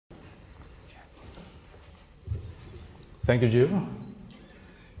Thank you, Jill.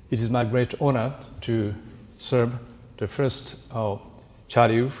 It is my great honor to serve the first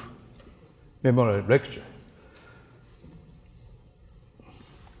Charle Memorial Lecture.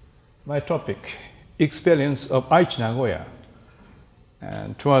 My topic, experience of Aichi Nagoya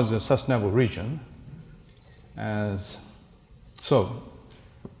and towards the sustainable region. So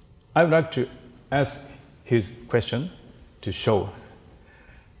I would like to ask his question to show.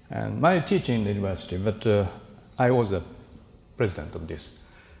 And my teaching in the university, but I was a president of this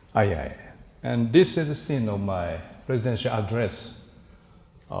IAIA. And this is the scene of my presidential address,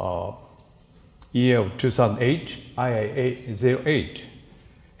 year of 2008, IAIA16,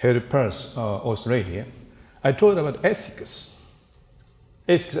 held Perth, Australia. I told about ethics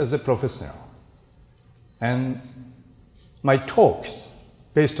as a professional. And my talks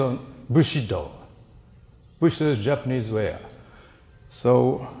based on Bushido. Bushido is Japanese way.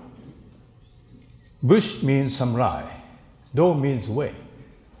 So Bush means samurai, Do means way.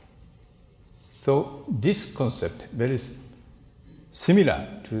 So this concept very similar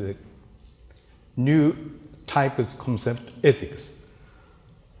to the new type of concept, ethics.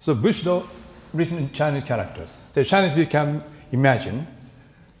 So Bushido written in Chinese characters. The Chinese we can imagine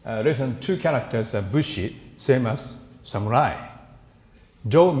written two characters are Bushi, same as samurai.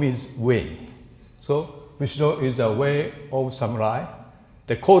 Do means way. So Bushido is the way of samurai,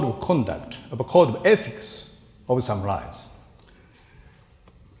 the code of conduct, a code of ethics of samurais.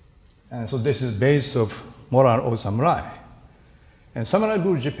 And so this is base of moral of samurai. And samurai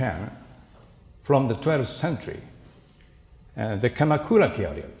ruled Japan from the 12th century, the Kamakura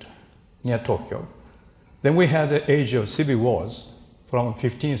period near Tokyo. Then we had the age of civil wars from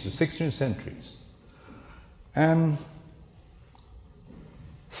 15th to 16th centuries. And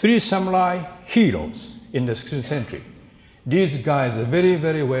three samurai heroes in the 16th century. These guys are very,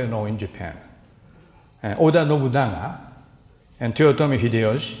 very well known in Japan. Oda Nobunaga, and Toyotomi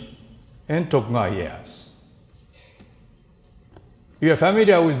Hideyoshi, and Tokugawa Ieyasu. You are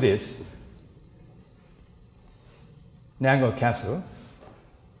familiar with this Nango Castle.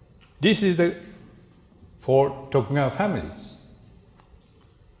 This is for Tokugawa families.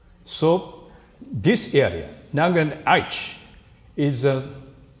 So this area, Nango and Aichi, is an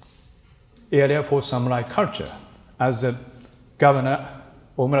area for samurai culture, as the Governor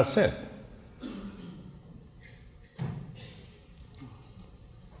Omura said.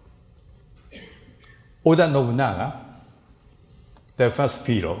 Oda Nobunaga, the first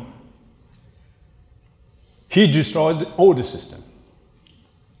hero, he destroyed all the system.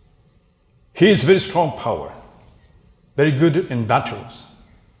 He is very strong power, very good in battles,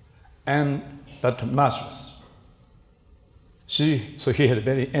 but merciless. So he had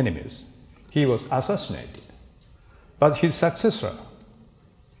many enemies. He was assassinated. But his successor,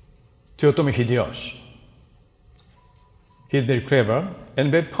 Toyotomi Hideyoshi, he is very clever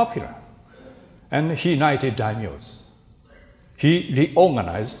and very popular. And he united daimyos. He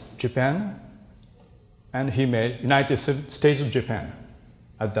reorganized Japan, and he made United States of Japan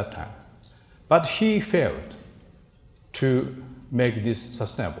at that time. But he failed to make this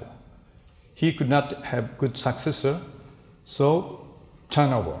sustainable. He could not have good successor, so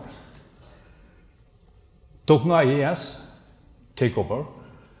turnover. Tokugawa Ieyasu take over,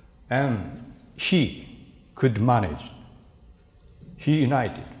 and he could manage. He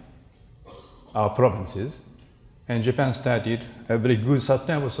united our provinces, and Japan started a very good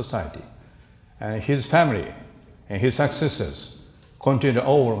sustainable society. And his family and his successors continued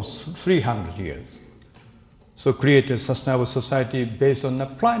almost 300 years. So created sustainable society based on the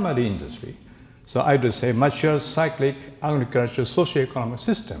primary industry. So I would say mature cyclic agricultural socio-economic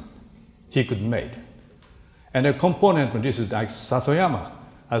system he could make. And a component of this is like Satoyama,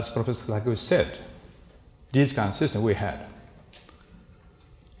 as Professor Lagu said, this kind of system we had.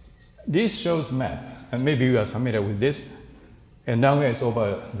 This shows map, and maybe you are familiar with this, and Nango is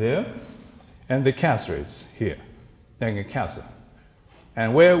over there, and the castle is here, Nango Castle.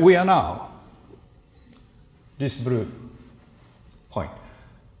 And where we are now, this blue point,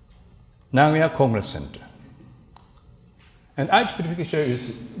 Nagoya Congress Center. And Aichi Prefecture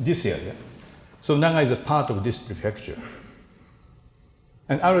is this area, so Nagoya is a part of this prefecture.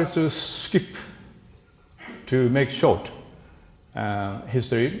 And I will just skip to make short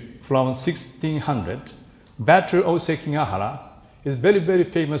history. From 1600, Battle of Sekigahara is a very, very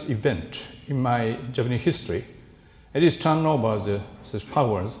famous event in my Japanese history. It is turned over the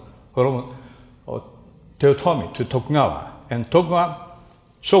powers from Toyotomi to Tokugawa, and Tokugawa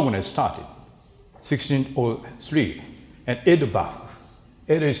shogunate started 1603, and Edo Bafu.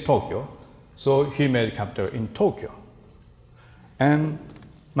 Edo is Tokyo, so he made capital in Tokyo. And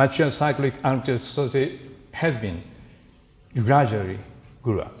mature cyclic agricultural society has been gradually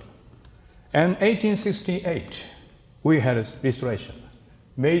grew up. And 1868, we had a restoration,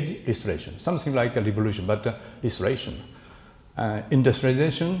 Meiji restoration, something like a revolution, but restoration.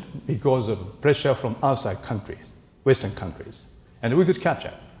 Industrialization because of pressure from outside countries, Western countries, and we could catch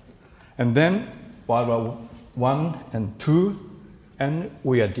up. And then World War I and II, and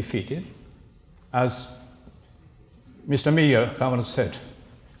we are defeated. As Mr. Mayor said,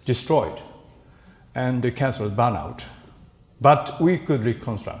 destroyed, and the castle was burned out. But we could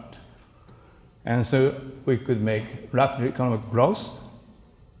reconstruct. And so we could make rapid economic growth.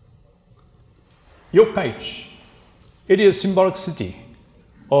 Yokkaichi, it is a symbolic city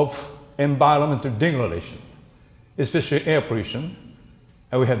of environmental degradation, especially air pollution.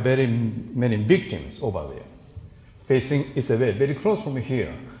 And we have very many victims over there. Facing Isabel, very close from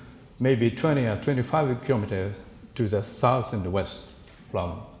here, maybe 20 or 25 kilometers to the south and the west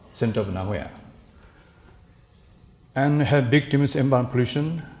from center of Nagoya. And have victims of environmental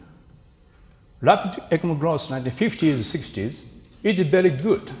pollution. Rapid economic growth in the 1950s, 60s, it is very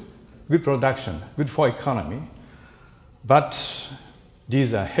good production, good for economy, but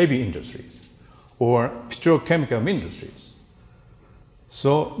these are heavy industries or petrochemical industries.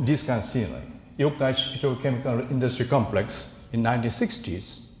 So this kind of scenery, Yokkaichi petrochemical industry complex in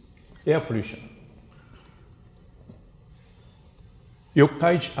 1960s, air pollution.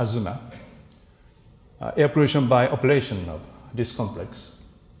 Yokkaichi Azuma, air pollution by operation of this complex.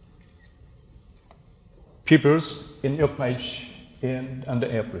 Peoples in Yokkaichi and under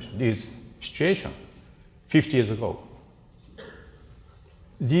air pollution. This situation 50 years ago.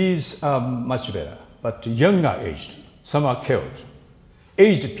 These are much better, but younger aged, some are killed.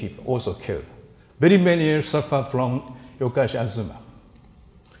 Aged people also killed. Very many suffer from Yokkaichi Azuma.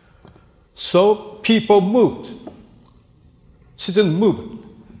 So people moved, citizens moved,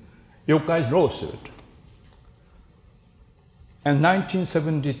 Yokkaichi lawsuit. And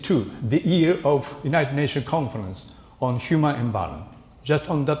 1972, the year of United Nations Conference on Human Environment, just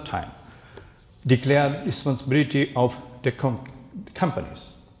on that time, declared responsibility of the companies.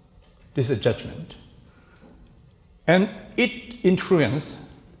 This is a judgment. And it influenced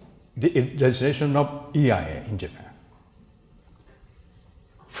the legislation of IAIA in Japan.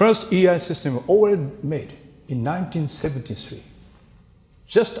 First IAIA system already made in 1973,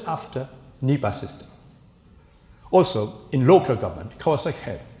 just after NEPA system. Also, in local government, Kawasaki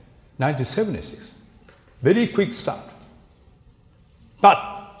had 1976, very quick start.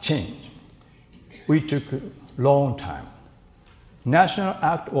 But change. We took a long time. National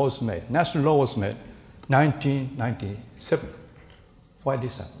Act was made, national law was made 1997. Why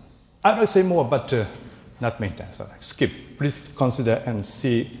this happened? I'd like to say more, but not many times. So skip. Please consider and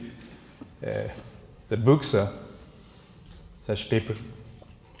see the books, such papers.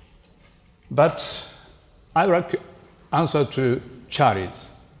 But I would like to answer to Charlie's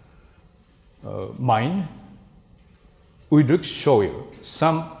mind. We would show you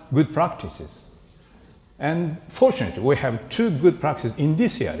some good practices. And fortunately, we have two good practices in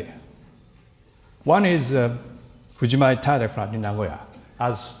this area. One is Fujimai Tada Front in Nagoya,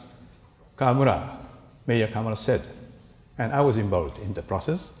 as Mayor Kawamura said, and I was involved in the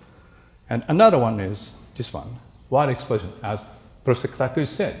process. And another one is this one, wild explosion, as Professor Taku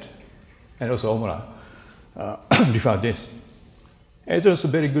said, and also Omura referred this. It was a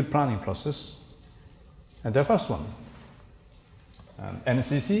very good planning process. And the first one,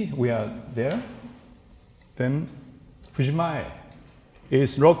 NCC, we are there. Then Fujimai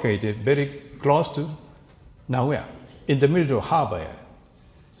is located very close to Nagoya, in the middle of harbor area,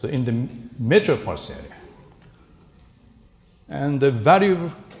 so in the metropolis area. And the value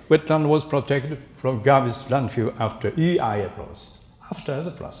of wetland was protected from garbage landfill after IAIA process, after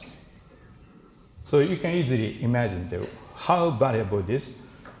the process. So you can easily imagine how valuable this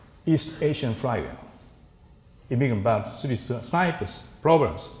East Asian flywheel. It began about snipers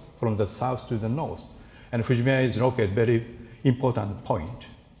problems from the south to the north. And Fujimai is located at a very important point.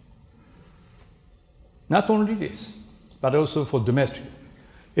 Not only this, but also for domestic.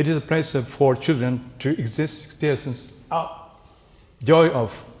 It is a place for children to experience joy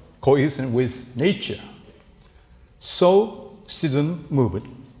of coexistence with nature. So students moved.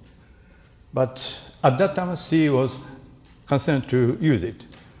 But at that time, CE was concerned to use it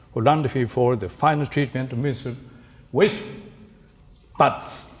for landfill for the final treatment of municipal waste.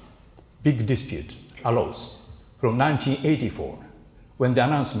 But big dispute arose from 1984, when the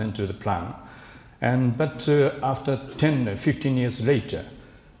announcement to the plan. But after 10, 15 years later,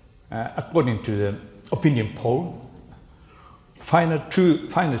 according to the opinion poll, final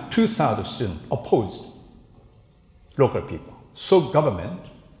 2,000 students opposed local people. So government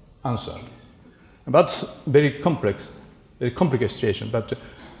answered. But very complex very complicated situation. But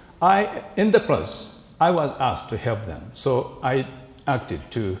in the process, I was asked to help them. So I acted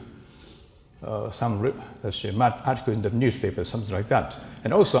to some article in the newspaper, something like that.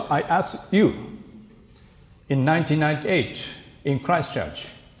 And also, I asked you, in 1998, in Christchurch,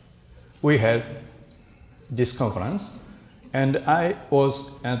 we had this conference, and I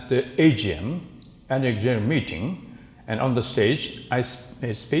was at the AGM, annual general meeting, and on the stage, I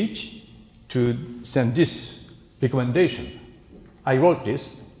made a speech to send this recommendation. I wrote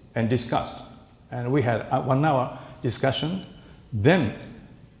this and discussed, and we had a 1 hour discussion. Then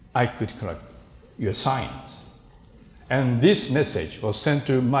I could correct your signs. And this message was sent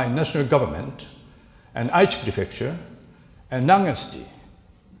to my national government and Aichi Prefecture and Nagano.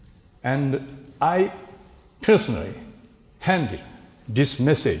 And I personally handed this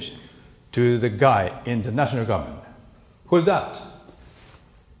message to the guy in the national government. Who's that?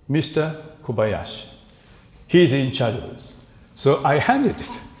 Mr. Kobayashi. He's in charge of this. So I handed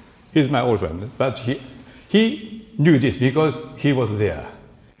it. He's my old friend, but he knew this because he was there.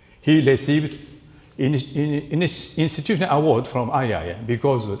 He received an institutional award from IAIA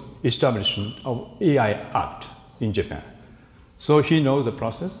because of the establishment of IAIA Act in Japan. So he knows the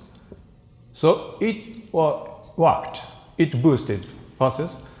process. So it worked. It boosted the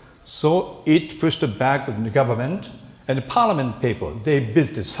process. So it pushed back the government and the parliament people. They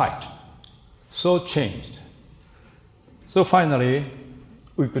built the site. So changed. So finally,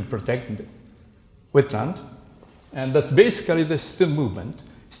 we could protect the wetland. And that's basically the still movement,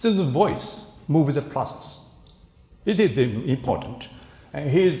 still the voice, move the process. It is important. And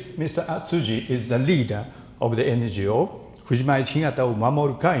Mr. Atsuji is the leader of the NGO, Fujimai Hingata o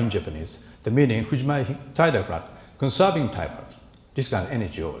Mamoru in Japanese. The meaning, Fujimai tidal flood, conserving tidal flood, this kind of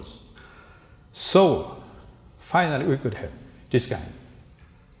NGOs. So, finally, we could have this kind.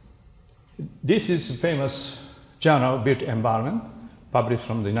 This is a famous journal, Built Environment, published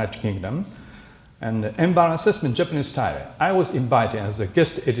from the United Kingdom. And the Environment Assessment Japanese style. I was invited as a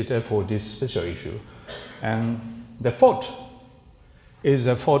guest editor for this special issue. And the fault is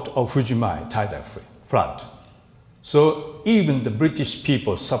a fault of Fujimai tidal flood. So even the British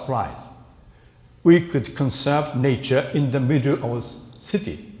people surprised. We could conserve nature in the middle of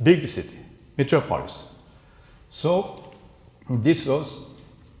city, big city, metropolis. So this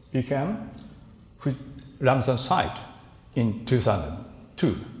became Ramsar site in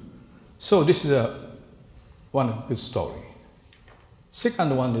 2002. So this is one good story.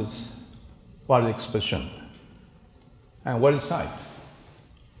 Second one is World Exposition. And what is site?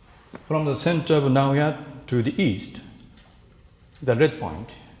 From the center of Nagoya to the east, the red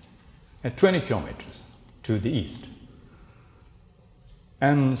point, at 20 kilometers to the east.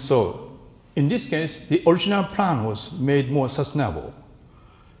 And so, in this case, the original plan was made more sustainable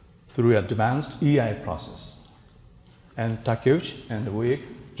through advanced EI process. And Takeuchi and we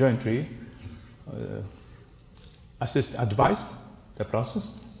jointly advised the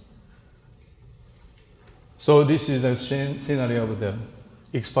process. So this is a scenario of the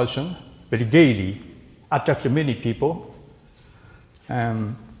exposition, very gaily, attracted many people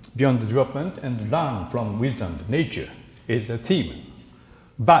beyond the development and learn from wisdom. Nature is a theme.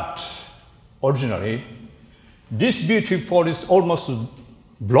 But originally, this beautiful forest almost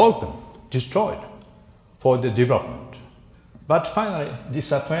broken, destroyed for the development. But finally, this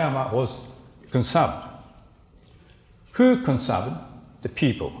Satoyama was conserved. Who conserved? The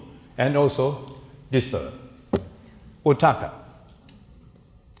people, and also this bird, Otaka,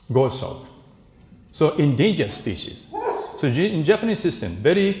 goshawk. So endangered species. So in Japanese system,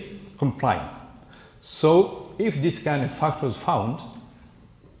 very compliant. So if this kind of factor was found,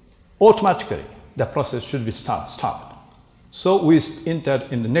 automatically the process should be stopped. So we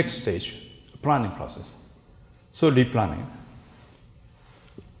entered in the next stage, planning process. So replanning.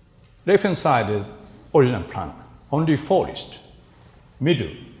 Left-hand side is original plan, only forest.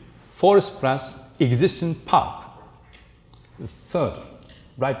 Middle, forest plus existing park. The third,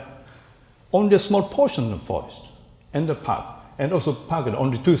 right, only a small portion of forest and the park, and also park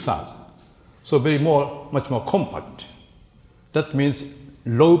only 2,000. So much more compact. That means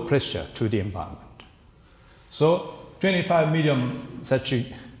low pressure to the environment. So 25 million such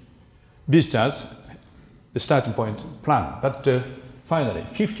visitors, the starting point plan, but finally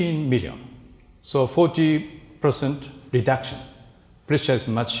 15 million. So 40% reduction. Pressure is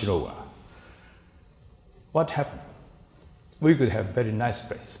much lower. What happened? We could have very nice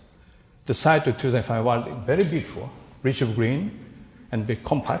place. The site of 2005 was very beautiful, rich of green, and very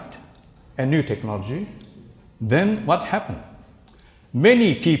compact, and new technology. Then what happened?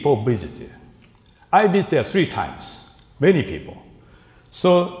 Many people visited. I visited there 3 times, many people.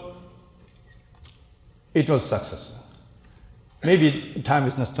 So it was successful. maybe time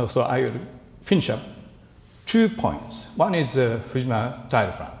is not so I will finish up 2 points. One is the Fujima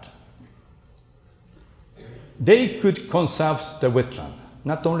tidal front. They could conserve the wetland.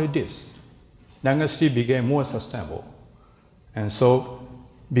 Not only this, Nagasaki became more sustainable, and so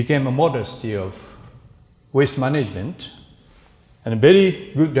became a modesty of waste management, and a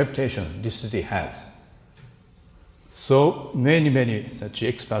very good reputation this city has. So many such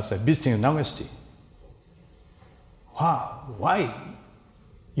experts are visiting Nagasaki. Wow, why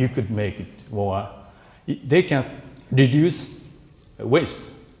you could make it more? They can reduce waste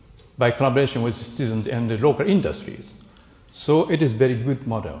by collaboration with students and the local industries. So it is very good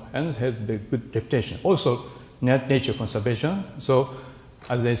model and it has very good reputation. Also, nature conservation. So,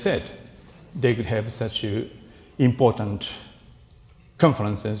 as I said, they could have such important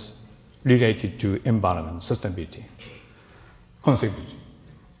conferences related to environment, sustainability, conservability.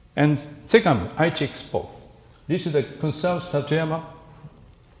 And second, IAIA Expo. This is a conserved Tateyama.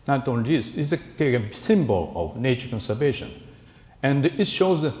 Not only this, it's a symbol of nature conservation. And it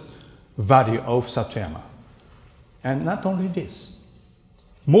shows the value of Tateyama. And not only this,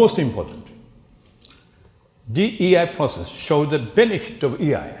 most important, the EI process showed the benefit of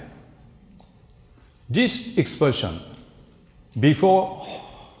EI. This exposition, before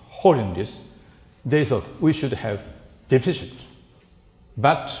holding this, they thought we should have deficit.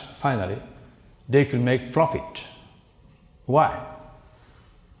 But finally, they could make profit. Why?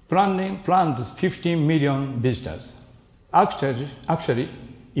 Planned 15 million visitors. Actually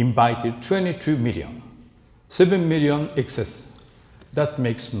invited 22 million. 7 million excess. That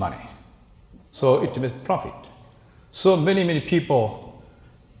makes money. So it makes profit. So many people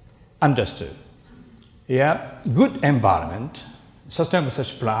understood. Yeah, good environment, sustainable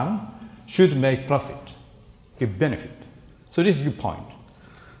such plan should make profit, give benefit. So this is the point.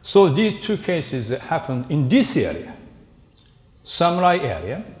 So these two cases happened in this area, samurai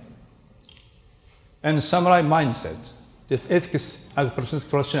area, and samurai mindset. This ethics, as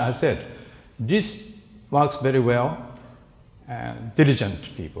Professor has said, this works very well, and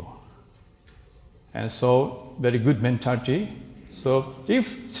diligent people. And so very good mentality. So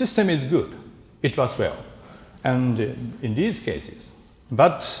if system is good, it works well. And in these cases,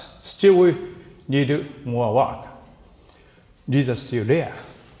 but still we need more work. These are still rare,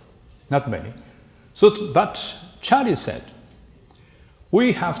 not many. So, but Charle said,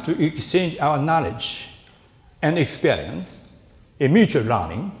 we have to exchange our knowledge and experience, a mutual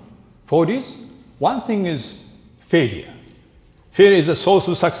learning. For this, one thing is failure. Failure is a source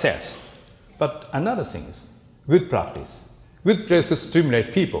of success. But another thing is good practice. Good practice to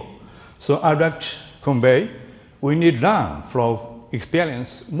stimulate people. So I'd like to convey, we need to learn from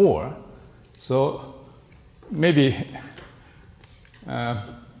experience more. So maybe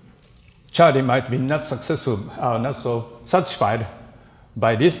Charle might be not successful, not so satisfied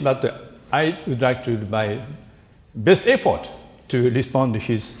by this, but I would like to do my best effort to respond to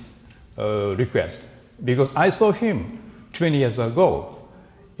his request. Because I saw him 20 years ago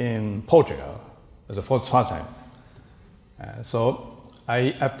in Portugal for the first time. So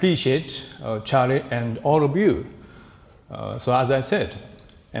I appreciate Charle and all of you. So as I said,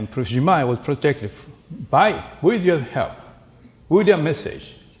 and Professor Jumai was protected with your help, with your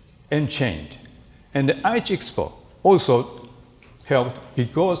message, and changed. And the IAIA Expo also helped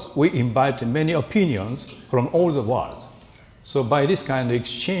because we invited many opinions from all the world. So by this kind of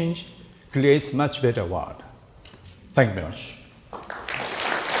exchange, creates much better world. Thank you very much.